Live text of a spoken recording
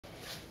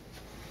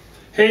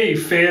Hey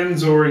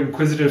fans or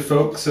inquisitive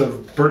folks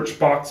of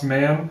Birchbox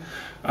Man.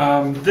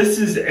 This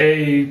is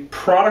a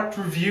product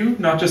review,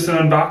 not just an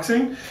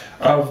unboxing,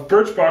 of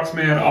Birchbox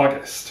Man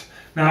August.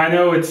 Now I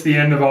know it's the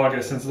end of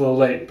August and it's a little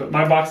late, but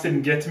my box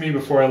didn't get to me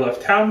before I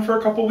left town for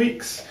a couple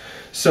weeks,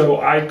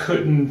 so I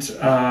couldn't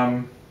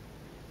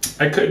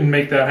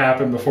make that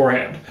happen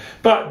beforehand.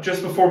 But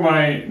just before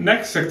my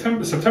next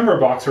September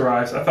box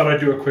arrives, I thought I'd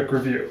do a quick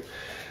review.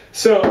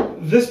 So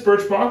this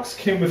Birchbox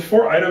came with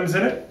 4 items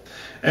in it,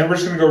 and we're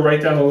just going to go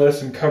right down the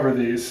list and cover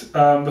these.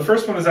 The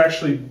first one is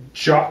actually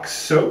Jock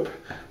Soap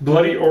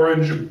Bloody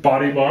Orange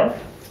Body Bar.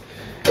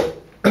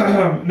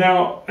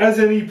 Now, as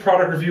any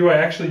product review, I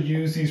actually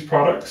use these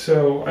products,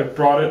 so I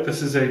brought it.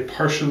 This is a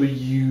partially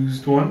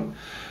used one.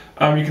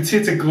 You can see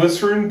it's a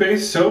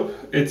glycerin-based soap.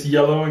 It's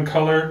yellow in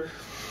color,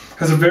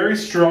 has a very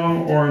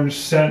strong orange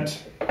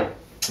scent.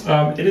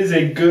 It is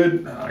a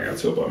good, I got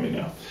soap on me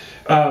now.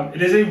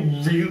 It is a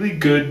really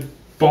good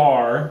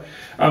bar.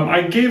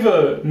 I gave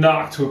a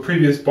knock to a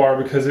previous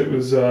bar because it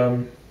was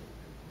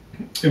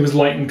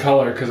light in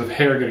color because of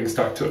hair getting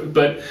stuck to it.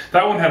 But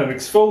that one had an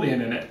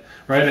exfoliant in it,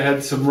 right? It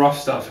had some rough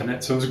stuff in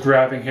it, so it was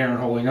grabbing hair and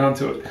holding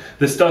onto it.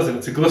 This doesn't.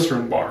 It's a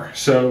glycerin bar,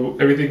 so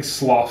everything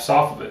sloughs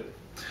off of it.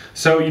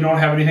 So you don't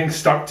have anything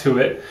stuck to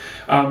it.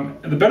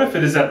 The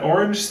benefit is that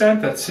orange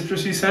scent, that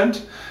citrusy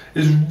scent,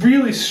 is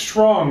really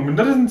strong.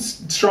 But it isn't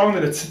strong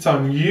that it sits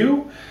on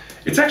you.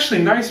 It's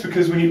actually nice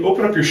because when you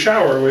open up your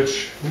shower, when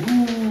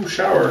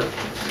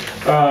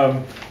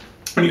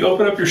you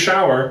open up your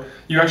shower,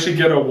 you actually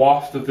get a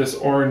waft of this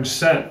orange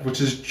scent,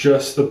 which is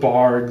just the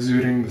bar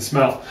exuding the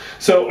smell.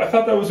 So I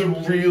thought that was a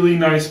really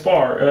nice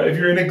bar. If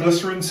you're into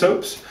glycerin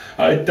soaps,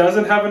 it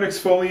doesn't have an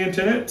exfoliant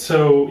in it,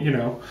 so you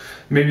know,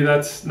 maybe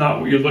that's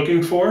not what you're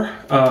looking for.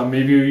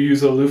 Maybe you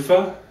use a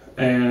loofah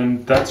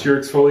and that's your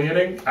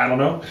exfoliating, I don't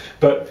know,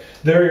 but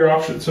there are your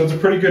options. So it's a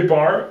pretty good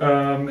bar,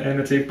 and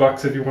it's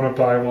 $8 if you want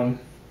to buy one.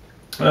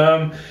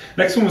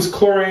 Next one was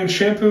chlorine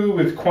shampoo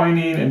with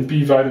quinine and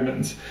B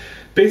vitamins.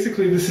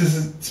 Basically, this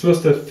is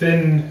supposed to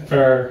thin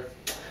or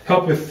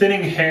help with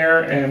thinning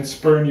hair and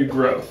spur new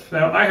growth.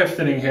 Now, I have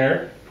thinning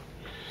hair.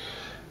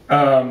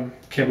 Can't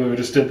believe I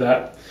just did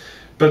that.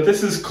 But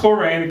this is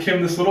chlorine. It came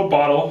in this little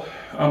bottle.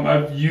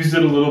 I've used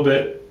it a little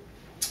bit.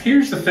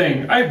 Here's the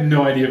thing, I have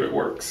no idea if it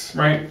works,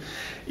 right?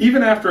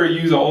 Even after I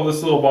use all of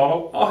this little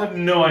bottle, I'll have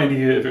no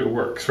idea if it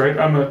works, right?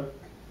 I'm a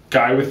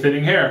guy with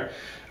thinning hair.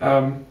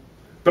 But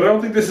I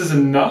don't think this is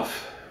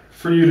enough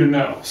for you to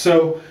know.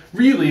 So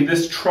really,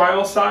 this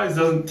trial size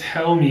doesn't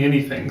tell me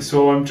anything.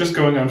 So I'm just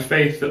going on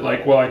faith that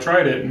like, well, I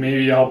tried it and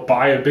maybe I'll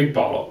buy a big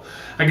bottle.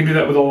 I can do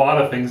that with a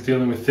lot of things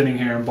dealing with thinning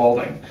hair and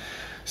balding.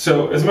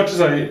 So as much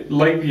as I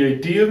like the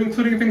idea of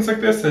including things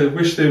like this, I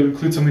wish they would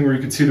include something where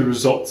you could see the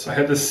results. I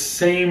had the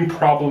same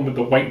problem with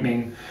the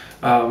whitening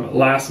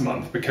last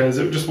month because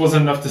it just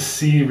wasn't enough to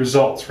see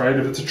results, right?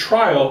 If it's a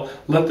trial,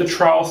 let the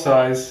trial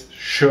size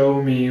show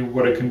me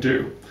what it can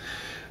do.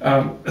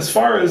 As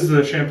far as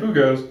the shampoo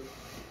goes, it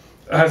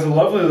has a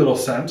lovely little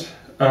scent.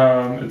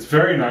 It's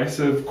very nice,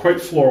 quite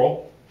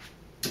floral.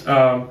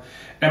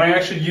 And I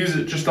actually use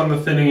it just on the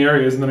thinning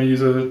areas, and then I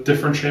use a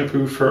different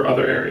shampoo for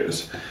other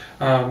areas.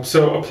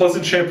 So a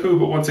pleasant shampoo,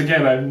 but once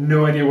again, I have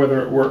no idea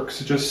whether it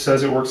works. It just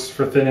says it works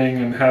for thinning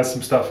and has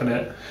some stuff in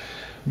it.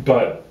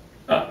 But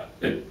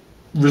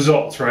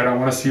results, right? I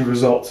want to see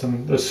results,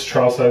 and this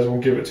trial size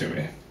won't give it to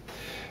me.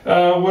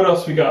 What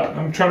else we got?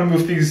 I'm trying to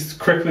move these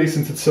quickly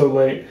since it's so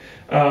late.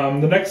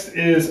 The next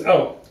is,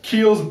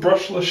 Kiehl's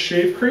Brushless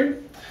Shave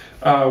Cream,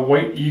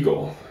 White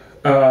Eagle.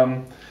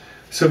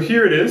 So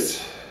here it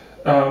is.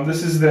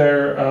 This is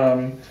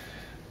their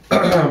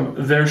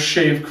their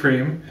shave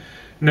cream.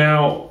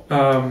 Now,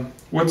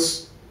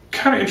 what's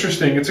kind of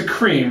interesting, it's a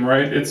cream,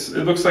 right? It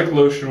looks like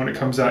lotion when it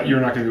comes out. You're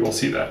not going to be able to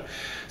see that.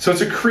 So it's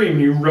a cream,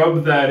 you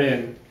rub that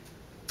in,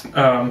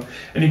 and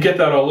you get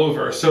that all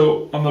over.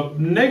 So on the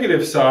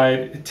negative side,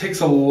 it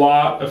takes a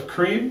lot of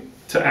cream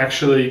to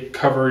actually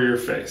cover your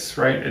face,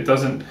 right? It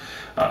doesn't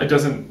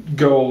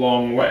go a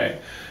long way.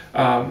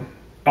 On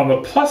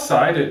the plus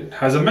side, it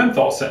has a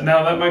menthol scent.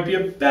 Now that might be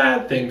a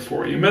bad thing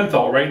for you.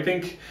 Menthol, right?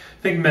 Think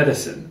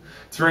medicine.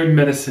 It's very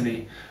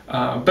medicine-y.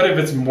 But if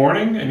it's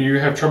morning and you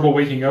have trouble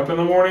waking up in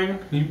the morning,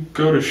 you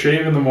go to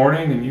shave in the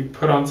morning and you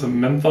put on some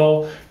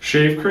menthol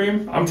shave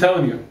cream, I'm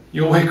telling you,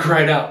 you'll wake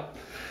right up.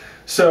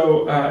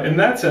 So in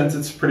that sense,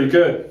 it's pretty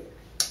good.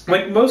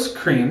 Like most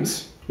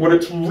creams, what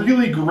it's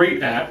really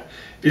great at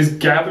is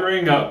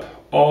gathering up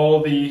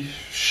all the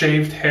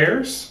shaved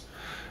hairs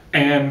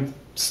and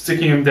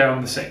sticking them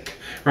down the sink,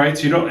 right?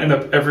 So you don't end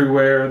up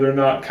everywhere. They're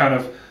not kind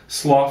of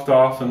sloughed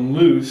off and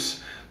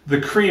loose. The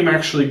cream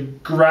actually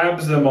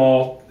grabs them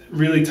all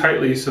really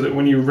tightly so that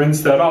when you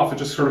rinse that off, it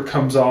just sort of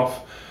comes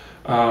off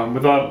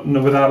without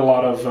a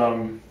lot of, I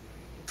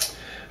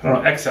don't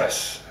know,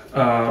 excess.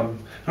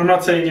 I'm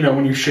not saying, you know,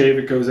 when you shave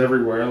it goes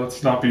everywhere.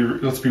 Let's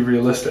be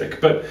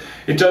realistic, but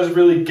it does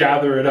really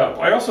gather it up.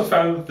 I also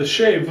found that the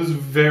shave was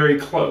very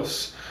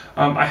close.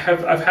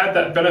 I've had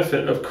that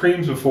benefit of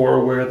creams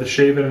before where the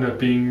shave ended up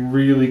being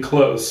really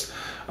close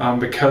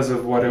because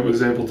of what it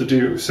was able to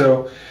do.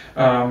 So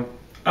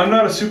I'm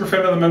not a super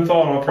fan of the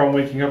menthol. I don't have a problem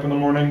waking up in the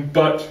morning,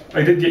 but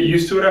I did get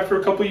used to it after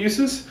a couple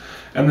uses,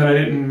 and then I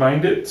didn't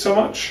mind it so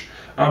much.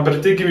 But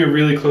it did give me a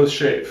really close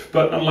shave.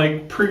 But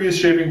unlike previous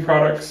shaving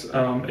products,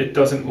 it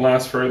doesn't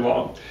last very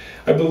long.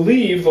 I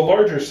believe the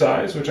larger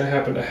size, which I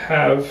happen to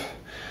have,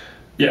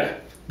 yeah,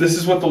 this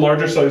is what the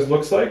larger size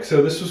looks like.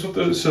 So this is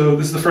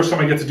the first time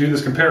I get to do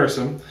this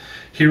comparison.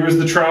 Here is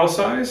the trial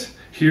size.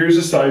 Here's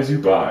the size you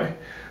buy.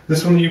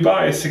 This one that you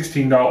buy is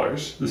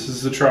 $16. This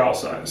is the trial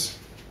size.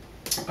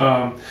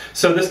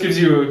 So this gives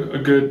you a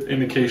good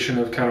indication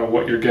of kind of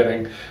what you're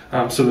getting.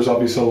 So there's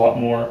obviously a lot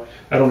more.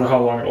 I don't know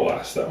how long it'll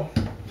last though.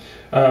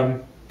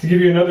 To give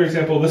you another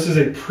example, this is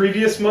a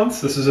previous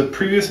month's. This is a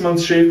previous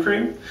month's shave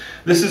cream.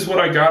 This is what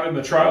I got in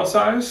the trial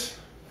size.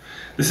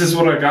 This is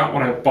what I got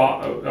when I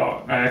bought.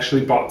 I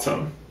actually bought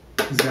some,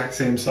 exact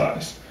same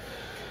size,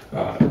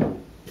 and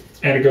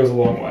it goes a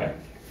long way.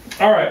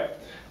 All right,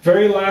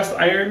 very last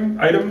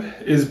item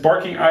is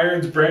Barking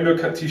Iron's Brando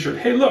Cut T-shirt.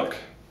 Hey, look,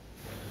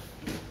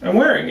 I'm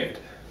wearing it.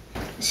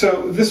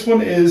 So this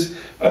one is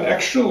an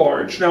extra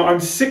large. Now I'm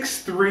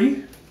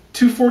 6'3",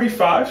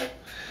 245,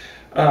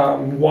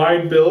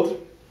 wide build.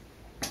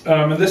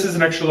 And this is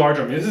an extra large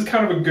on me. This is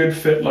kind of a good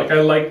fit. Like,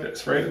 I like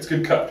this, right? It's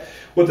good cut.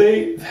 What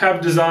they have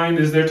designed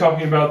is they're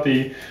talking about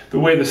the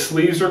way the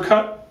sleeves are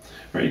cut.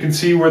 Right? You can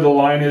see where the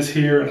line is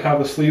here and how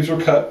the sleeves are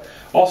cut.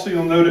 Also,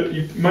 you'll note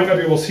you might not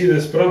be able to see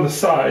this, but on the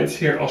sides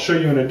here, I'll show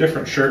you in a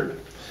different shirt.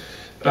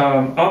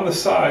 On the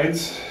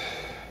sides,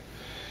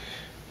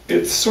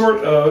 it's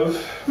sort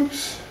of,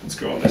 oops, let's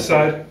go on this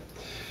side.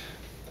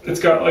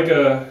 It's got like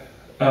a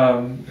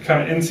kind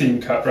of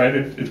inseam cut, right?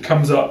 It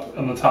comes up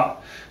on the top.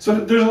 So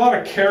there's a lot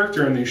of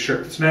character in these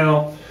shirts.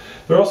 Now,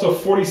 they're also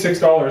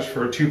 $46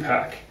 for a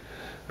 2-pack.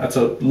 That's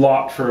a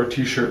lot for a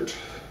t-shirt.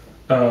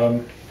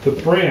 The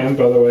brand,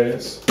 by the way,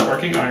 is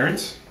Barking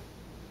Irons.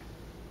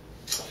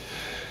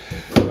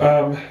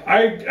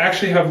 I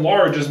actually have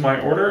large as my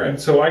order, and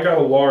so I got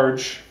a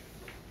large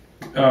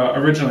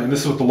originally, and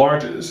this is what the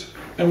large is.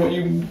 And what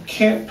you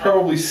can't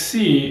probably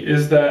see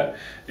is that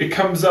it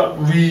comes up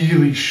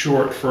really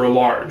short for a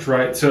large,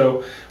 right?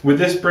 So with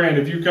this brand,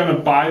 if you're gonna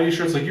buy these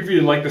shirts, like you really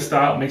like the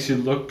style, it makes you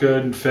look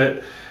good and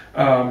fit,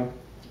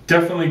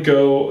 definitely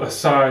go a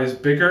size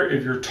bigger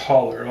if you're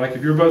taller. Like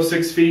if you're above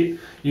 6 feet,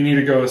 you need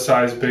to go a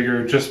size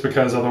bigger just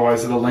because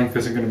otherwise the length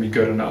isn't gonna be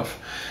good enough.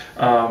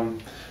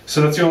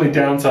 So that's the only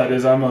downside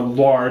is I'm a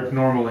large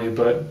normally,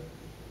 but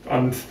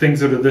on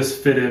things that are this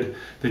fitted,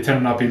 they tend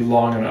to not be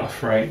long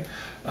enough, right?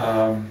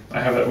 I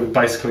have that with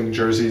bicycling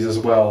jerseys as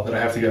well, that I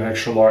have to get an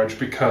extra large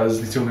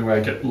because it's the only way I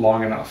get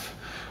long enough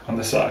on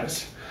the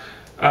size.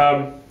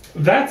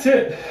 That's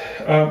it.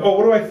 Oh,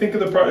 what do I think of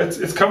the product?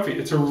 It's comfy.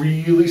 It's a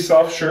really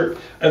soft shirt.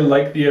 I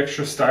like the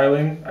extra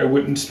styling. I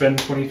wouldn't spend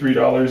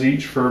 $23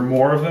 each for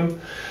more of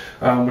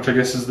them, which I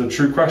guess is the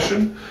true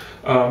question.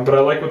 But I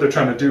like what they're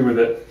trying to do with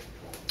it.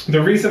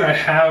 The reason I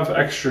have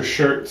extra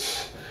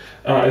shirts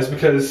is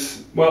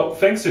because, well,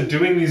 thanks to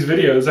doing these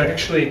videos, I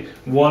actually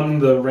won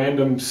the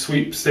random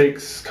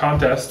sweepstakes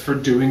contest for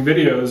doing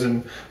videos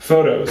and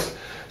photos.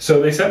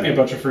 So they sent me a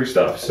bunch of free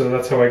stuff. So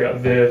that's how I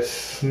got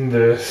this and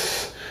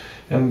this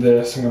and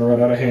this. I'm gonna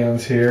run out of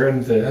hands here,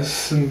 and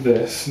this and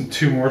this and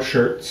 2 more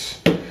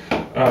shirts.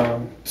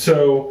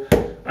 So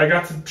I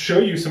got to show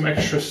you some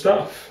extra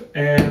stuff,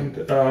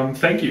 and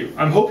thank you.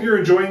 I hope you're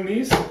enjoying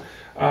these.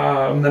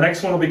 The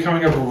next one will be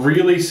coming up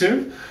really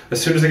soon.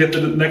 As soon as I get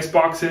the next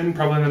box in,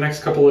 probably in the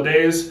next couple of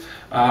days,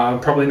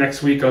 probably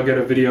next week I'll get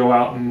a video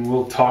out and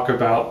we'll talk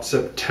about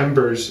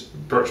September's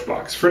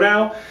Birchbox. For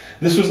now,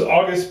 this was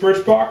August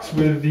Birchbox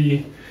with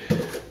the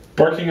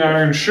Barking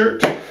Iron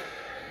shirt,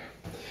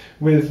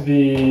 with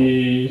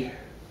the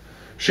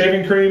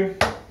shaving cream,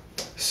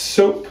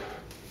 soap,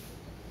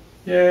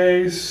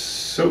 yay,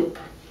 soap,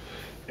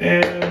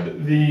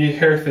 and the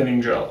hair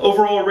thinning gel.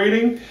 Overall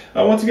rating,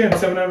 once again,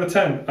 7 out of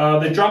 10.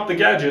 They dropped the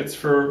gadgets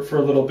for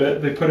a little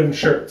bit. They put in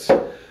shirts.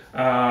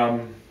 Yeah.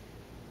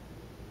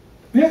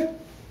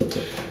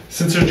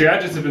 Since their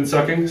gadgets have been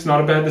sucking, it's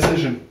not a bad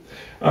decision.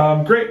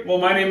 Great. Well,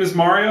 my name is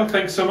Mario.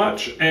 Thanks so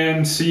much,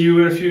 and see you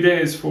in a few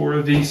days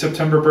for the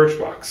September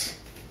Birchbox.